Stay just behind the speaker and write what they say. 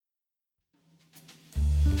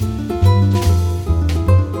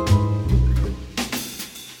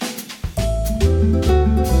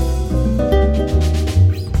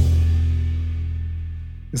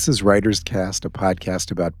This is Writer's Cast, a podcast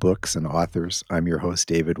about books and authors. I'm your host,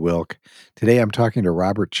 David Wilk. Today I'm talking to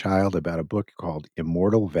Robert Child about a book called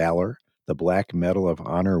Immortal Valor: The Black Medal of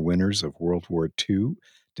Honor Winners of World War II,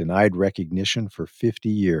 Denied Recognition for 50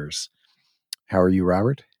 Years. How are you,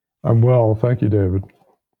 Robert? I'm well. Thank you, David.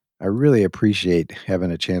 I really appreciate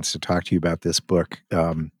having a chance to talk to you about this book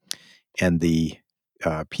and the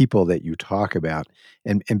people that you talk about.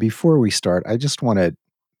 And before we start, I just want to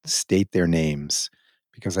state their names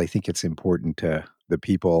because I think it's important to the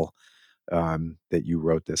people that you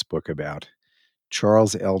wrote this book about.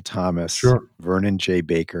 Charles L. Thomas, Sure. Vernon J.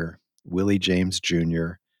 Baker, Willie James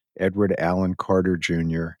Jr., Edward Allen Carter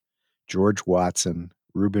Jr., George Watson,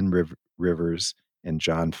 Rivers, and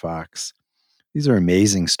John Fox. These are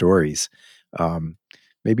amazing stories. Um,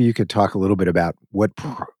 Maybe you could talk a little bit about what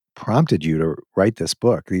prompted you to write this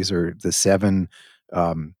book. These are the seven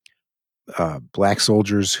um, Black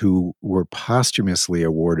soldiers who were posthumously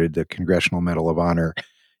awarded the Congressional Medal of Honor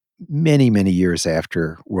many, many years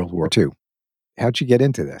after World War II. How'd you get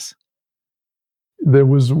into this? There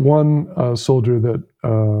was one soldier that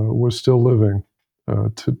was still living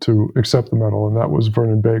to accept the medal, and that was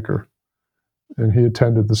Vernon Baker. And he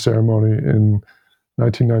attended the ceremony in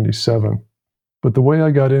 1997. But the way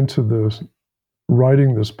I got into this,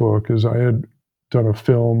 writing this book, is I had done a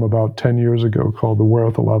film about 10 years ago called The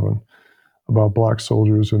Wehreth 11 about Black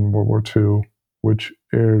soldiers in World War II, which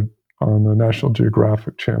aired on the National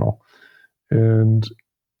Geographic Channel. And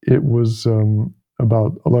it was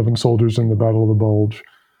about 11 soldiers in the Battle of the Bulge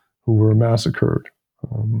who were massacred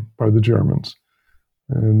by the Germans.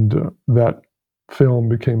 And that film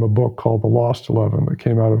became a book called The Lost 11 that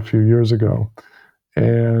came out a few years ago.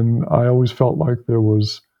 And I always felt like there were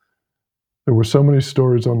so many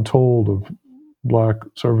stories untold of Black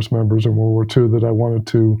service members in World War II that I wanted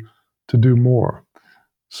to do more.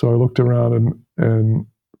 So I looked around, and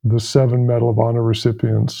the 7 Medal of Honor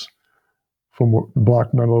recipients from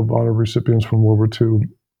Black Medal of Honor recipients from World War II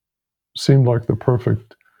seemed like the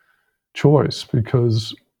perfect choice,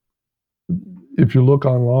 because if you look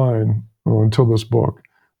online, well, until this book,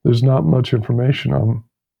 there's not much information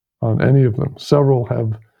on any of them. Several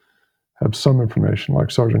have some information,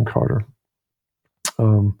 like Sergeant Carter,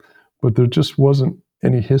 but there just wasn't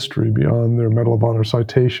any history beyond their Medal of Honor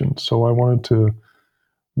citation. So I wanted to.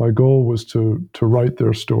 My goal was to write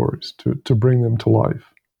their stories, to bring them to life,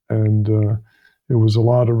 and it was a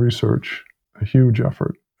lot of research, a huge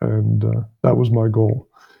effort, and that was my goal,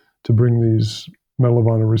 to bring these Medal of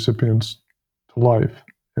Honor recipients to life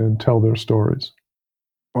and tell their stories.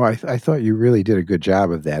 Well, I thought you really did a good job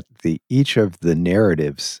of that. Each of the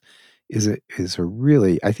narratives is a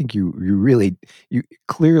really, I think you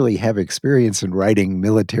clearly have experience in writing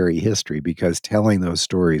military history, because telling those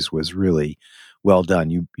stories was really well done.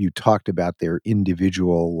 You talked about their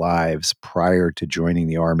individual lives prior to joining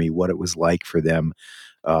the Army, what it was like for them,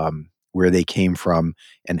 where they came from,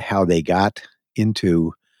 and how they got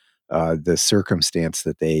into the circumstance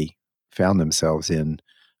that they found themselves in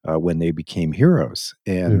when they became heroes.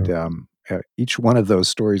 And Yeah. each one of those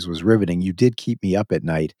stories was riveting. You did keep me up at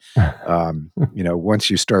night. Once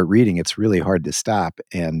you start reading, it's really hard to stop.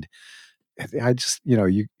 And I just,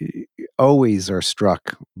 you always are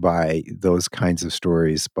struck by those kinds of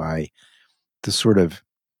stories, by the sort of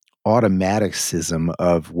automaticism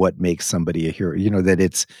of what makes somebody a hero. That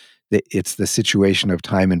it's the situation of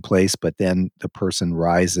time and place, but then the person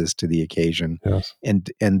rises to the occasion. Yes.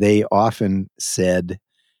 And they often said,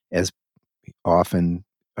 as often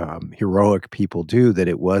heroic people do, that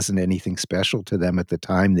it wasn't anything special to them at the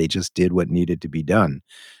time. They just did what needed to be done.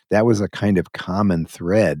 That was a kind of common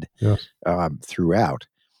thread Yes. throughout.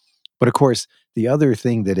 But of course, the other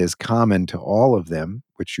thing that is common to all of them,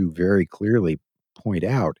 which you very clearly point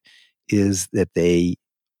out, is that they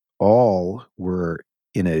all were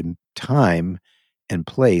in a time and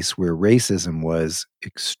place where racism was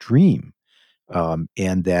extreme,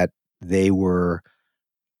 and that they were,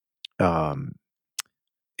 um,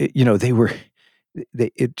 they were,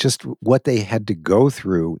 it just what they had to go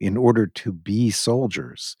through in order to be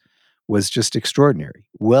soldiers was just extraordinary.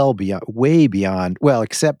 Well beyond, way beyond, well,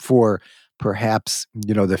 except for perhaps,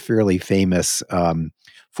 the fairly famous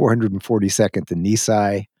 442nd, the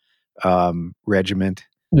Nisei regiment,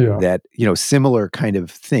 Yeah. that, similar kind of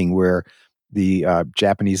thing where the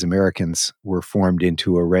Japanese Americans were formed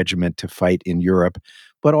into a regiment to fight in Europe,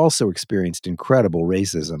 but also experienced incredible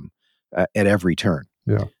racism at every turn.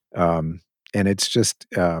 Yeah. Um, and it's just,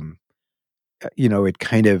 it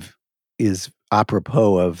kind of is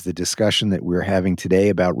apropos of the discussion that we're having today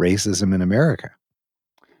about racism in America.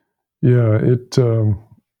 Yeah. It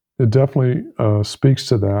definitely speaks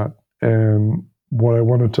to that, and what I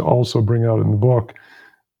wanted to also bring out in the book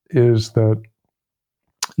is that,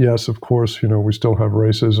 yes, of course, we still have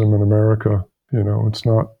racism in America. It's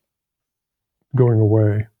not going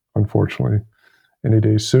away, unfortunately, any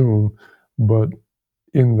day soon. But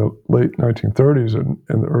in the late 1930s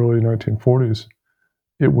and the early 1940s,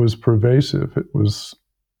 it was pervasive. It was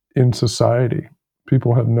in society.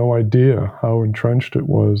 People had no idea how entrenched it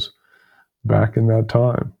was back in that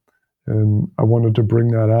time. And I wanted to bring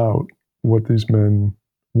that out, what these men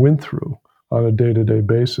went through on a day-to-day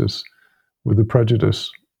basis with the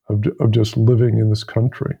prejudice of just living in this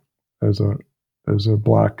country as a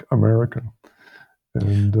Black American.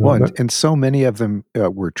 And and so many of them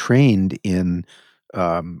were trained in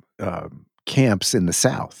camps in the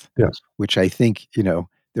South, yes, which I think,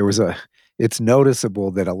 there was it's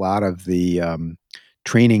noticeable that a lot of the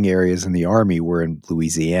training areas in the Army were in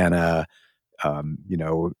Louisiana,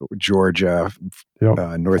 Georgia, yep, North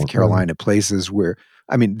Fort Benning. Carolina, places where,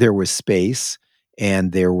 I mean, there was space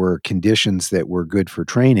and there were conditions that were good for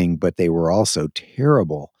training, but they were also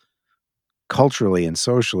terrible culturally and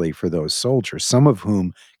socially for those soldiers, some of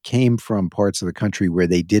whom came from parts of the country where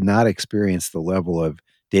they did not experience the level of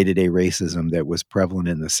day-to-day racism that was prevalent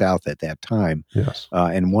in the South at that time. Yes,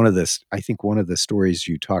 And I think one of the stories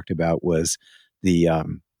you talked about was the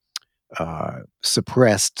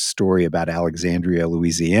suppressed story about Alexandria,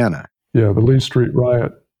 Louisiana. yeah, the Lee Street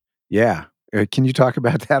riot. Yeah. Can you talk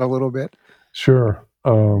about that a little bit? Sure.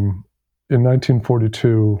 In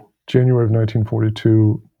 1942, January of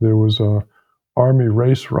 1942, there was a Army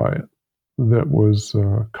race riot that was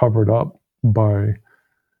covered up by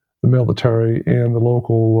the military and the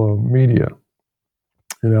local media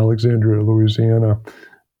in Alexandria, Louisiana.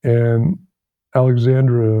 And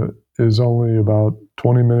Alexandria is only about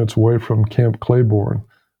 20 minutes away from Camp Claiborne,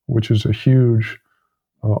 which is a huge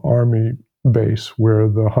Army base where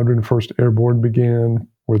the 101st Airborne began,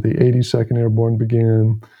 where the 82nd Airborne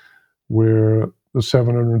began, where the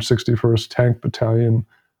 761st Tank Battalion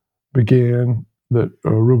began, that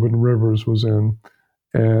Reuben Rivers was in,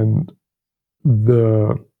 and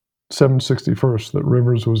the 761st that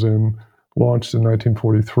Rivers was in launched in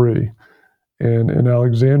 1943. And in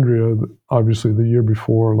Alexandria, obviously the year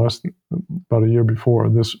before, about a year before,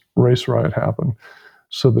 this race riot happened.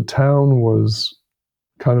 So the town was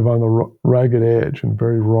kind of on the ragged edge and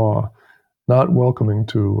very raw, not welcoming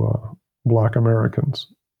to Black Americans.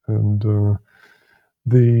 And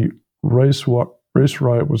the race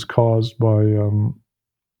riot was caused by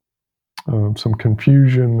some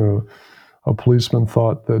confusion. A policeman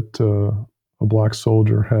thought that a Black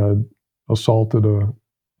soldier had assaulted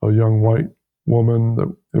a young white woman.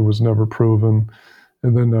 That it was never proven.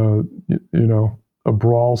 And then a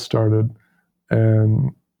brawl started,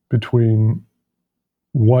 and between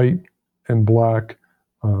white and Black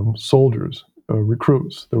soldiers,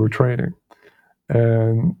 recruits that were training.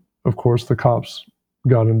 And of course, the cops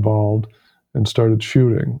got involved and started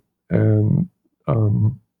shooting. And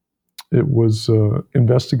it was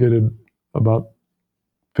investigated about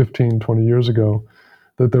 15, 20 years ago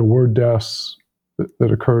that there were deaths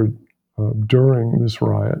that occurred during this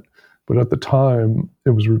riot. But at the time,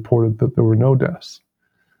 it was reported that there were no deaths.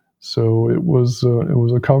 So it was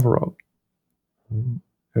a cover-up.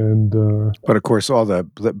 But of course, all the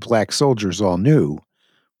Black soldiers all knew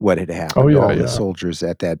what had happened, oh yeah, all the yeah, soldiers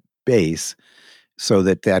at that base, so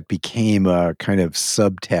that became a kind of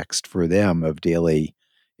subtext for them of daily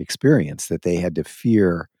experience, that they had to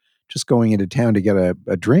fear just going into town to get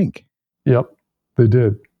a drink. yep, they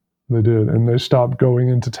did, and they stopped going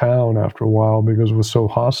into town after a while because it was so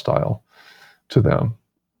hostile to them.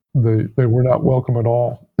 They were not welcome at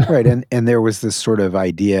all. Right, and there was this sort of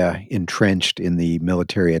idea entrenched in the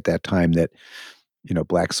military at that time that,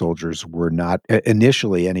 Black soldiers were not,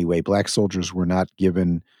 initially anyway, Black soldiers were not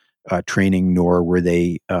given training, nor were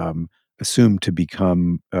they assumed to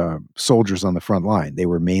become soldiers on the front line. They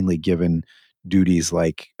were mainly given duties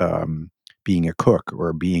like being a cook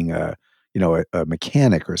or being a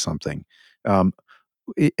mechanic or something. Um,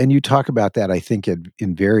 and you talk about that, I think,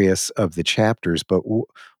 in various of the chapters. But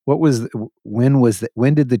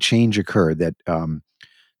when did the change occur that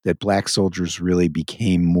that Black soldiers really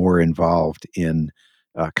became more involved in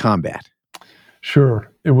combat?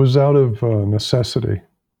 Sure, it was out of necessity,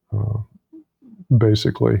 uh,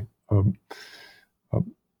 basically. Uh,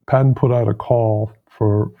 Patton put out a call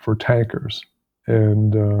for tankers,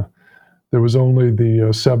 and there was only the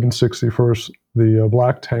 761st, the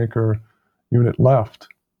Black tanker unit left.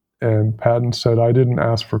 And Patton said, I didn't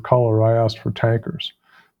ask for color, I asked for tankers.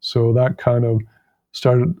 So that kind of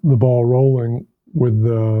started the ball rolling with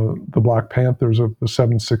the Black Panthers of the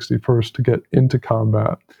 761st to get into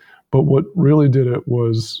combat. But what really did it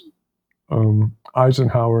was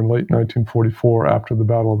Eisenhower in late 1944, after the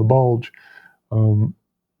Battle of the Bulge,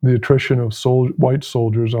 the attrition of white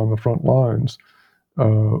soldiers on the front lines,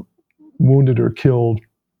 wounded or killed,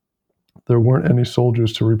 there weren't any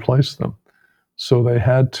soldiers to replace them. So they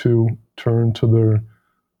had to turn to their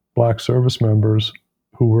black service members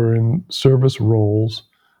who were in service roles,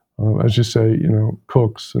 as you say,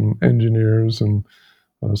 cooks and engineers and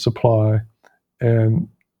supply, and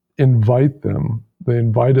invite them. They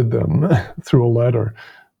invited them through a letter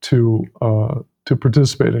to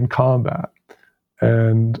participate in combat,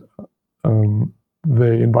 and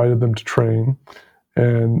they invited them to train,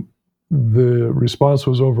 and the response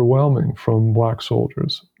was overwhelming from black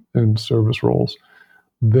soldiers in service roles.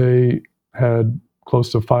 They had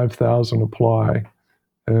close to 5,000 apply,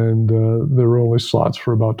 and there were only slots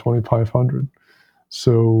for about 2,500.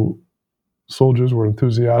 So soldiers were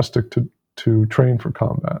enthusiastic to train for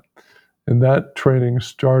combat. And that training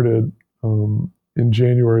started in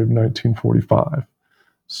January of 1945.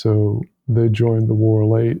 So they joined the war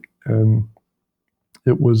late, and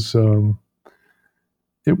it was a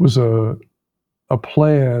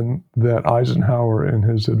plan that Eisenhower and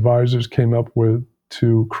his advisors came up with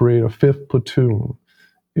to create a 5th platoon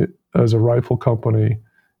as a rifle company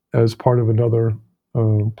as part of another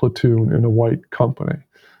platoon in a white company.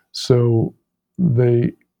 So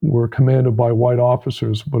they were commanded by white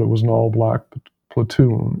officers, but it was an all-black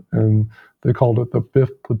platoon, and they called it the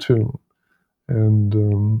 5th platoon.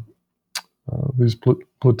 And these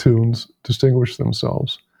platoons distinguished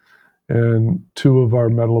themselves. And 2 of our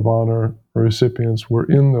Medal of Honor recipients were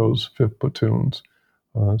in those 5th platoons.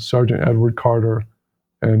 Sergeant Edward Carter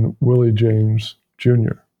and Willie James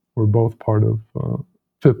Jr. were both part of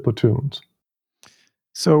 5th platoons.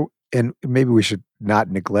 So, and maybe we should not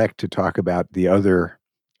neglect to talk about the other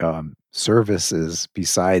services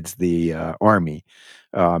besides the Army,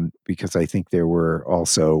 because I think there were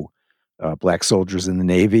also black soldiers in the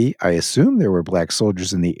Navy. I assume there were black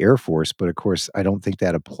soldiers in the Air Force, but of course, I don't think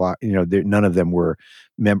that applied. None of them were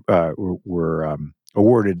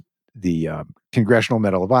awarded the Congressional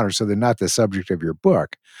Medal of Honor, so they're not the subject of your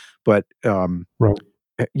book. But Right.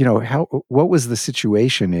 what was the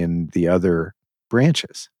situation in the other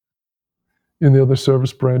branches? In the other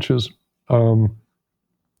service branches, from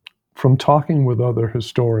talking with other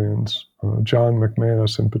historians, John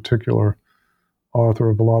McManus in particular, author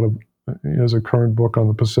of he has a current book on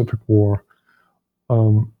the Pacific War,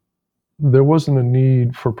 there wasn't a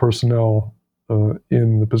need for personnel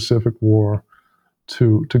in the Pacific War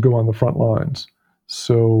to go on the front lines.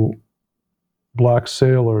 So black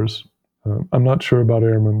sailors, I'm not sure about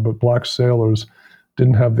airmen, but black sailors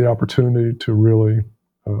didn't have the opportunity to really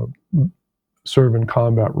serve in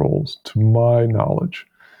combat roles, to my knowledge.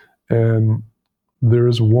 And there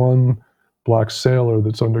is one black sailor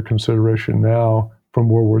that's under consideration now from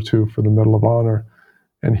World War II for the Medal of Honor,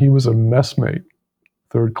 and he was a messmate,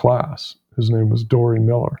 3rd class. His name was Dory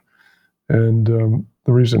Miller. And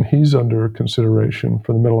the reason he's under consideration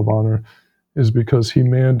for the Medal of Honor is because he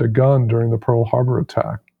manned a gun during the Pearl Harbor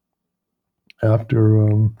attack after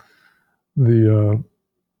the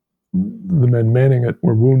men manning it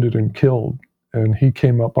were wounded and killed. And he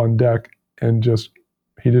came up on deck and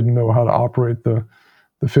he didn't know how to operate the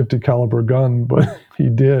 50 caliber gun, but he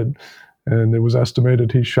did. And it was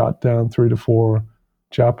estimated he shot down 3 to 4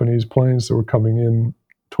 Japanese planes that were coming in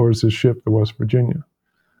towards his ship, the West Virginia.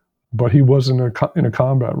 But he wasn't in a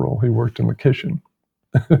combat role. He worked in the kitchen.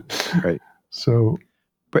 Right. So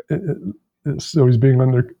he's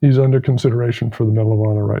under consideration for the Medal of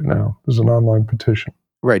Honor right now. There's an online petition.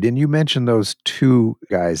 Right. And you mentioned those 2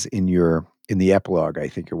 guys in the epilogue, I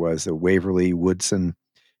think it was, Waverly Woodson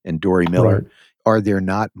and Dory Miller. Right. Are there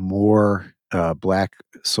not more black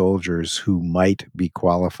soldiers who might be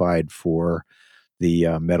qualified for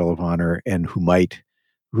the Medal of Honor and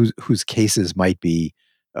whose cases might be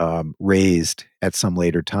raised at some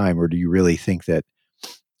later time? Or do you really think that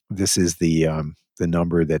this is the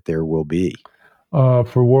number that there will be?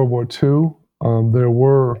 For World War II, there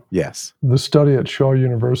were. Yes. The study at Shaw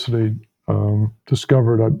University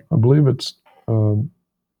discovered, I believe it's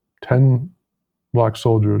 10 black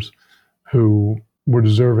soldiers who were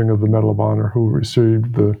deserving of the Medal of Honor, who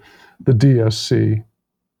received the DSC.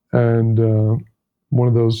 And one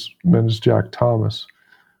of those men is Jack Thomas.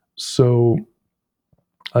 So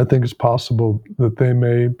I think it's possible that they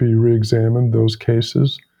may be re-examined, those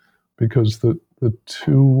cases, because the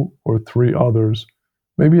 2 or 3 others,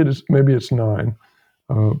 maybe it's 9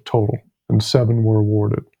 total, and 7 were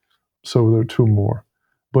awarded. So there are 2 more.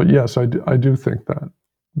 But yes, I do think that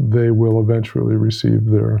they will eventually receive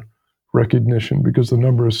their recognition because the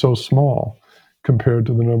number is so small compared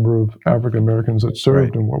to the number of African Americans that Right.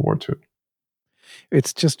 served in World War II.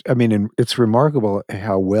 It's just, I mean, and it's remarkable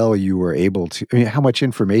how well you were able to, I mean, how much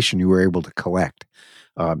information you were able to collect.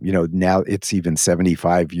 Now it's even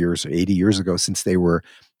 75 years, 80 years ago since they were,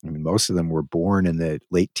 I mean, most of them were born in the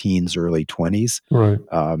late teens, early 20s. Right.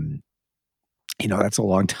 Um, that's a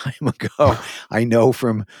long time ago. I know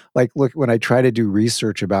from like, look, when I try to do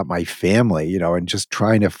research about my family, and just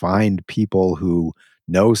trying to find people who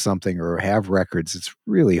know something or have records, it's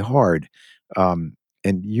really hard.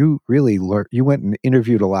 And you really learned, you went and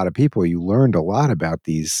interviewed a lot of people. You learned a lot about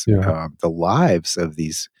Yeah. the lives of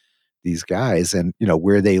these guys and,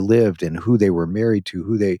 where they lived and who they were married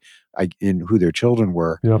to, and who their children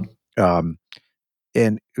were. Yep. Um,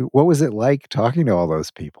 and what was it like talking to all those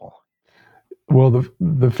people? Well,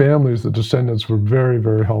 the families, the descendants, were very,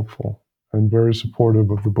 very helpful and very supportive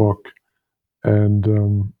of the book.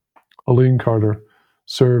 And Aline Carter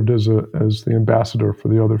served as the ambassador for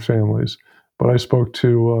the other families. But I spoke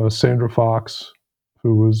to Sandra Fox,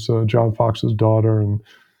 who was John Fox's daughter, and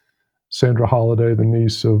Sandra Holliday, the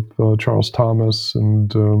niece of Charles Thomas,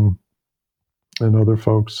 and other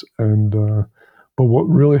folks. And but what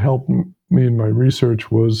really helped me in my research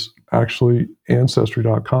was actually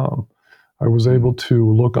Ancestry.com. I was able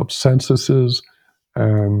to look up censuses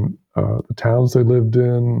and the towns they lived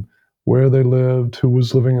in, where they lived, who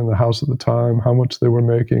was living in the house at the time, how much they were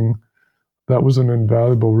making. That was an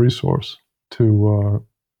invaluable resource to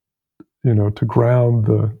to ground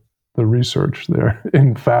the research there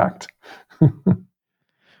in fact.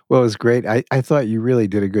 Well, it was great. I thought you really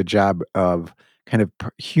did a good job of kind of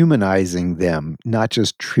humanizing them, not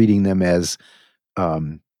just treating them as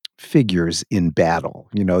um, figures in battle,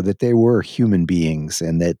 that they were human beings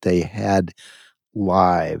and that they had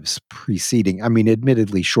lives preceding, I mean,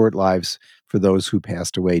 admittedly short lives for those who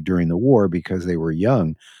passed away during the war because they were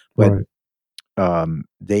young, but Right.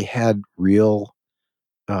 they had real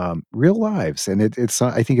lives. And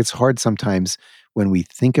I think it's hard sometimes when we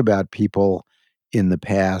think about people in the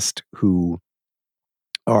past who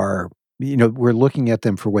are, we're looking at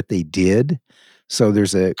them for what they did. So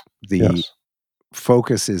the Yes.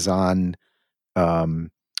 focus is on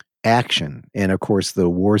um, action. And of course, the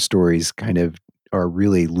war stories kind of are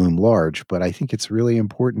really loom large, but I think it's really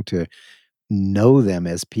important to know them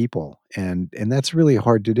as people. And that's really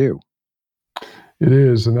hard to do. It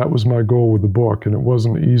is, and that was my goal with the book, and it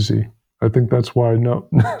wasn't easy. I think that's why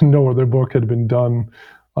no other book had been done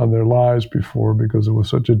on their lives before because it was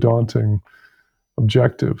such a daunting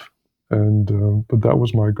objective. And but that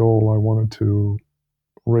was my goal. I wanted to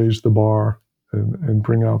raise the bar and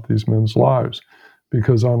bring out these men's lives,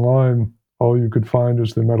 because online all you could find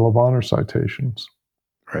is the Medal of Honor citations,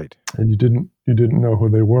 Right. and you didn't know who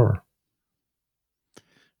they were.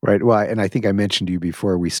 Right. Well, and I think I mentioned to you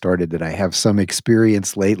before we started that I have some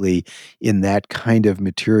experience lately in that kind of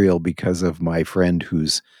material because of my friend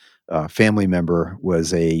whose family member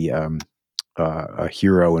was a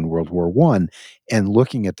hero in World War One, and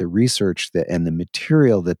looking at the research and the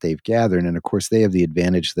material that they've gathered. And of course, they have the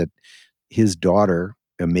advantage that his daughter,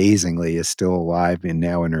 amazingly, is still alive and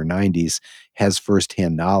now in her 90s, has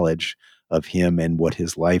firsthand knowledge of him and what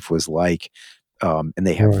his life was like. And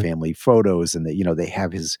they have Right. family photos, and they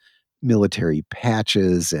have his military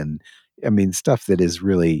patches, and I mean stuff that is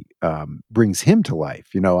really brings him to life.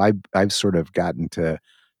 I've sort of gotten to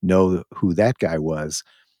know who that guy was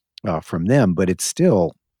from them, but it's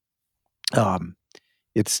still um,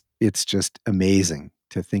 it's just amazing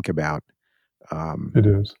to think about um, It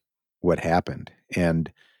is. what happened,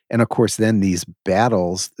 and of course, then these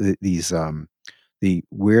battles, the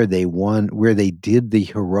where they won, where they did the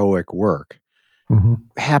heroic work, Hmm.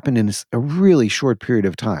 happened in a really short period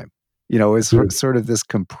of time. It's It did. sort of this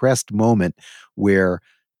compressed moment where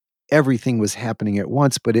everything was happening at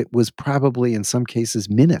once, but it was probably in some cases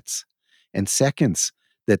minutes and seconds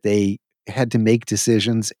that they had to make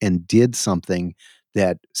decisions and did something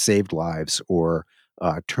that saved lives or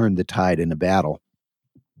turned the tide in a battle.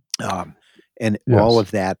 Um, and all Yes.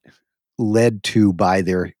 of that led to by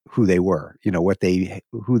their who they were,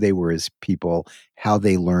 who they were as people, how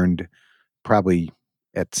they learned probably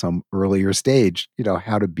at some earlier stage,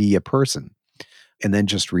 how to be a person and then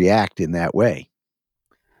just react in that way.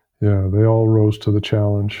 Yeah, they all rose to the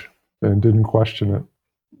challenge and didn't question it.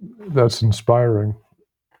 That's inspiring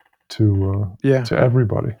Yeah. to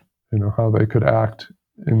everybody. How they could act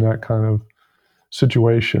in that kind of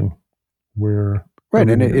situation where Right, and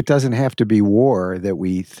everything it is. doesn't have to be war that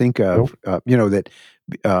we think of, Nope. that,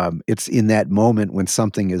 it's in that moment when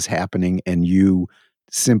something is happening and you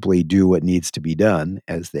simply do what needs to be done,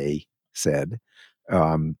 as they said,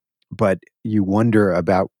 um, but you wonder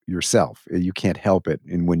about yourself. You can't help it.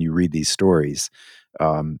 And when you read these stories,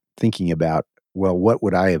 thinking about, well, what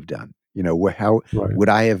would I have done? How Right. would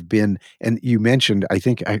I have been? And you mentioned, I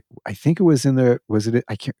think it was in the, was it,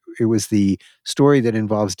 I can't, it was the story that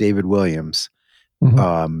involves David Williams,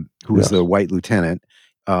 Hmm. who was the Yes. white lieutenant,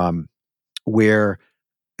 um, where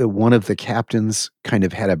one of the captains kind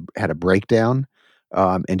of had a breakdown,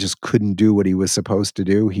 and just couldn't do what he was supposed to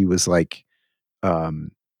do. He was like,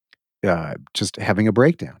 um, just having a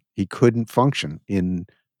breakdown. He couldn't function in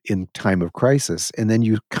time of crisis, and then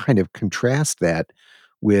you kind of contrast that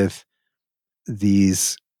with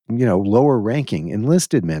these, lower ranking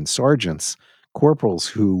enlisted men, sergeants, corporals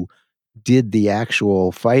who did the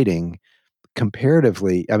actual fighting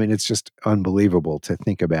comparatively. I mean, it's just unbelievable to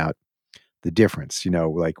think about the difference,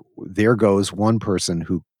 like there goes one person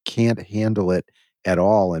who can't handle it at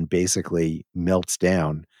all and basically melts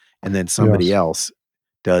down, and then somebody Yes. else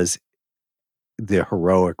does the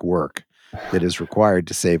heroic work that is required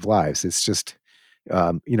to save lives. It's just,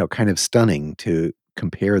 kind of stunning to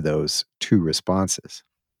compare those two responses.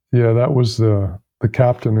 Yeah, that was the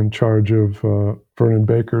captain in charge of Vernon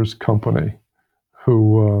Baker's company,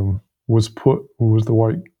 who was the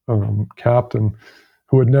white captain,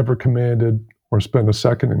 who had never commanded or spent a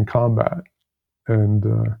second in combat, and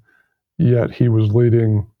yet he was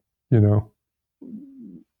leading, you know,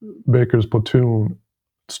 Baker's platoon,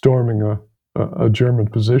 storming a German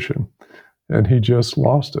position, and he just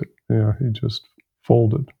lost it. He just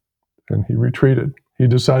folded and he retreated. He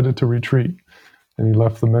decided to retreat, and he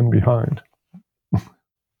left the men behind.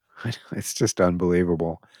 It's just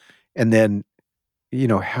unbelievable. And then,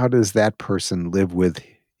 how does that person live with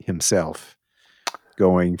himself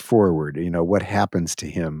going forward? What happens to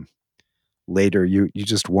him later? You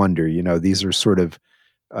just wonder, these are sort of,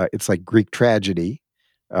 it's like Greek tragedy,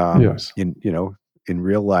 Yes. in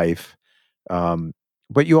real life. Um,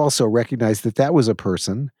 but you also recognize that that was a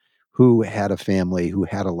person who had a family, who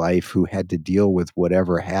had a life, who had to deal with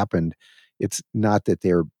whatever happened. It's not that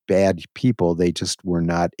they're bad people; they just were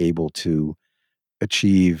not able to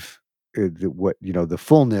achieve the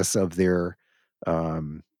fullness of their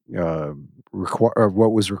um, uh, or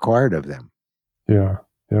what was required of them. Yeah.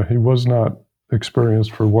 Yeah. He was not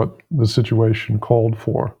experienced for what the situation called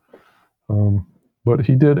for. Um, but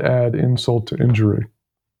he did add insult to injury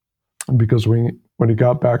because when he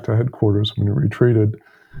got back to headquarters, when he retreated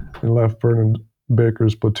and left Vernon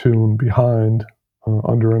Baker's platoon behind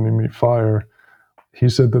under enemy fire, he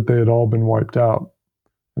said that they had all been wiped out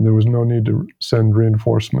and there was no need to send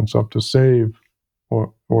reinforcements up to save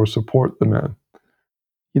or support the men.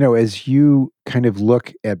 As you kind of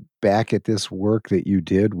look at back at this work that you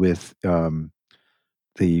did with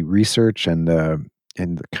the research and the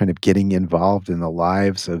kind of getting involved in the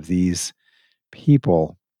lives of these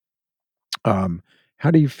people, um,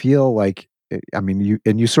 how do you feel like? I mean,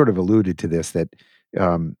 you sort of alluded to this, that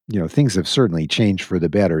things have certainly changed for the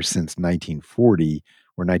better since 1940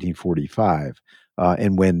 or 1945,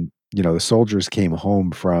 and when the soldiers came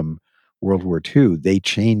home from World War II, they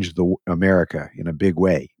changed America in a big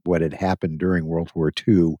way. What had happened during World War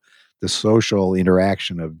II, the social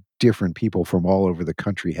interaction of different people from all over the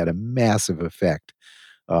country had a massive effect,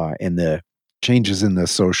 and the changes in the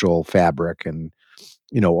social fabric and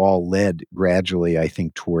all led gradually, I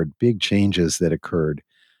think, toward big changes that occurred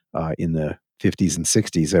in the 50s and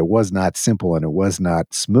 60s. It was not simple and it was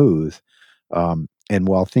not smooth. And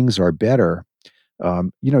while things are better,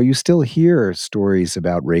 you still hear stories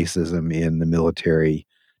about racism in the military,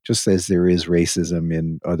 just as there is racism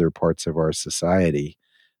in other parts of our society.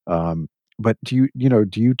 Um, but do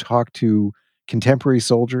you talk to contemporary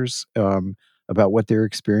soldiers about what their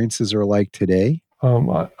experiences are like today?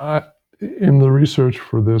 In the research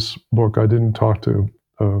for this book, I didn't talk to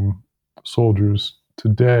soldiers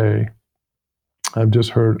today. I've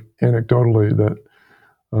just heard anecdotally that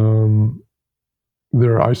um,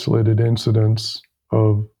 there are isolated incidents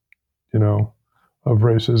of, you know, of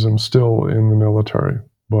racism still in the military,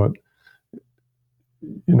 but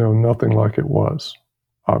nothing like it was.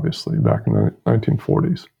 Obviously, back in the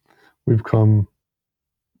 1940s, we've come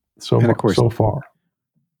And of course, so far.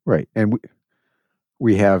 right, and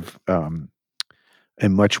we have a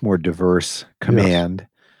much more diverse Yes. command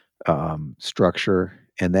structure,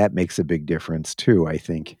 and that makes a big difference too, I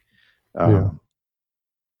think. Yeah. Um,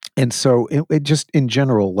 and so, it just in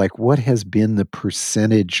general, like, what has been the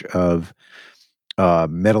percentage of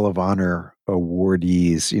Medal of Honor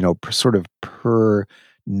awardees, sort of per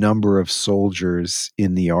number of soldiers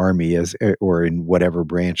in the Army, or in whatever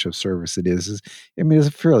branch of service it is? I mean, it's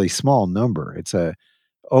a fairly small number. It's a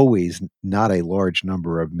always not a large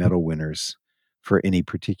number of medal winners. for any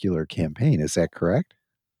particular campaign. Is that correct?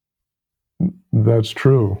 That's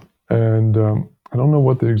true. And I don't know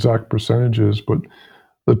what the exact percentage is, but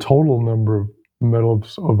the total number of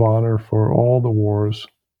medals of honor for all the wars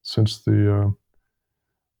since the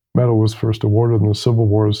medal was first awarded in the Civil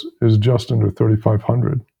Wars is just under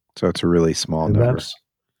 3,500. So it's a really small And number.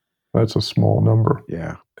 That's a small number.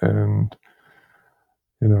 Yeah. And,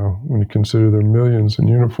 when you consider there are millions in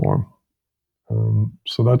uniform.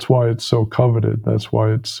 So that's why it's so coveted. That's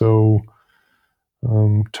why it's so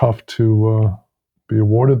tough to be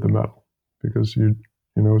awarded the medal, because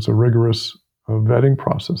it's a rigorous vetting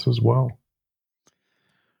process as well.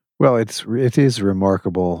 Well, it is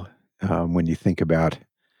remarkable when you think about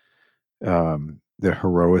the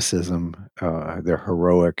heroicism, the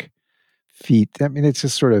heroic feat. I mean, it's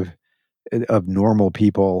just sort of normal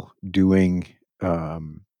people doing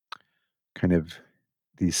kind of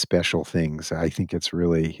these special things. I think it's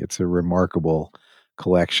a remarkable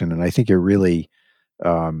collection, and I think it really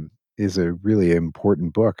is a really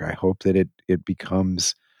important book. I hope that it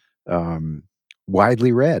becomes um,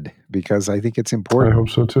 widely read, because I think it's I important. hope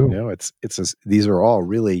so too. These are all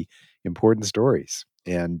really important stories,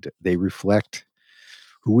 and they reflect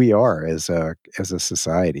who we are as a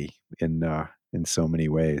society in so many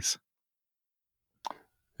ways.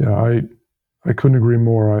 Yeah, I couldn't agree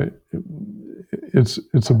more.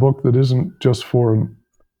 It's a book that isn't just for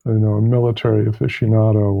a military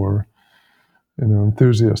aficionado or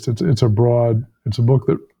enthusiast. It's a book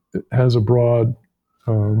that has a broad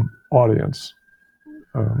audience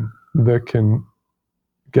that can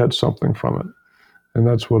get something from it, and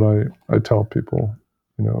that's what I tell people.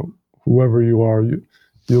 Whoever you are,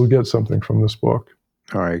 you'll get something from this book.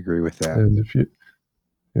 Oh, I agree with that. And if you,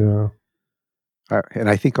 yeah, And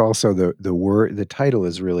I think also the title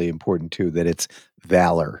is really important too. That it's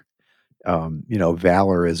valor.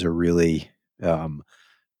 Valor is a really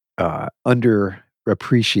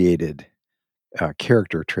underappreciated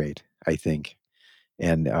character trait, I think,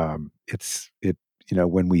 and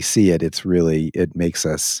when we see it, it makes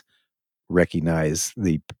us recognize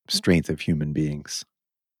the strength of human beings.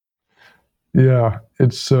 yeah,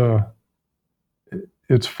 it's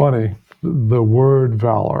funny. The word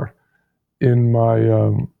valor in my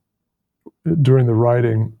during the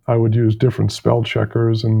writing, I would use different spell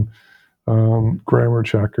checkers and grammar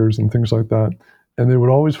checkers and things like that, and they would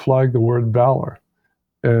always flag the word valor,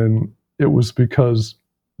 and it was because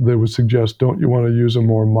they would suggest, "Don't you want to use a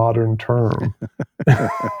more modern term?"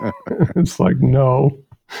 It's like, no,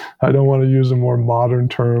 I don't want to use a more modern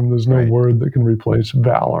term. There's no Right. word that can replace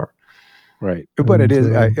valor. Right. But it is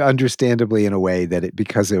And understandably, in a way, that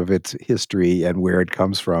because of its history and where it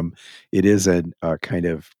comes from, it is a kind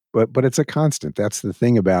of, but it's a constant. That's the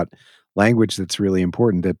thing about language that's really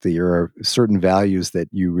important, that there are certain values that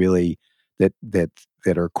you really that that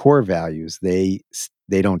that are core values. They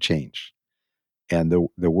don't change, and the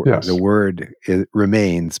yes, word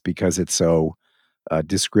remains because it's so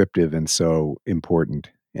descriptive and so important.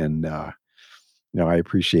 And I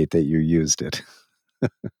appreciate that you used it.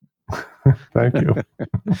 thank you.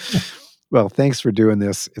 Well, thanks for doing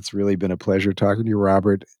this. It's really been a pleasure talking to you,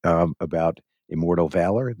 Robert, about Immortal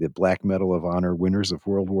Valor, the Black Medal of Honor winners of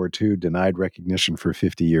World War II, denied recognition for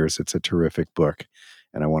 50 years. It's a terrific book,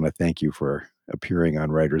 and I want to thank you for appearing on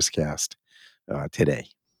Writer's Cast today.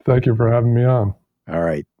 Thank you for having me on. All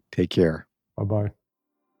right. Take care. Bye-bye.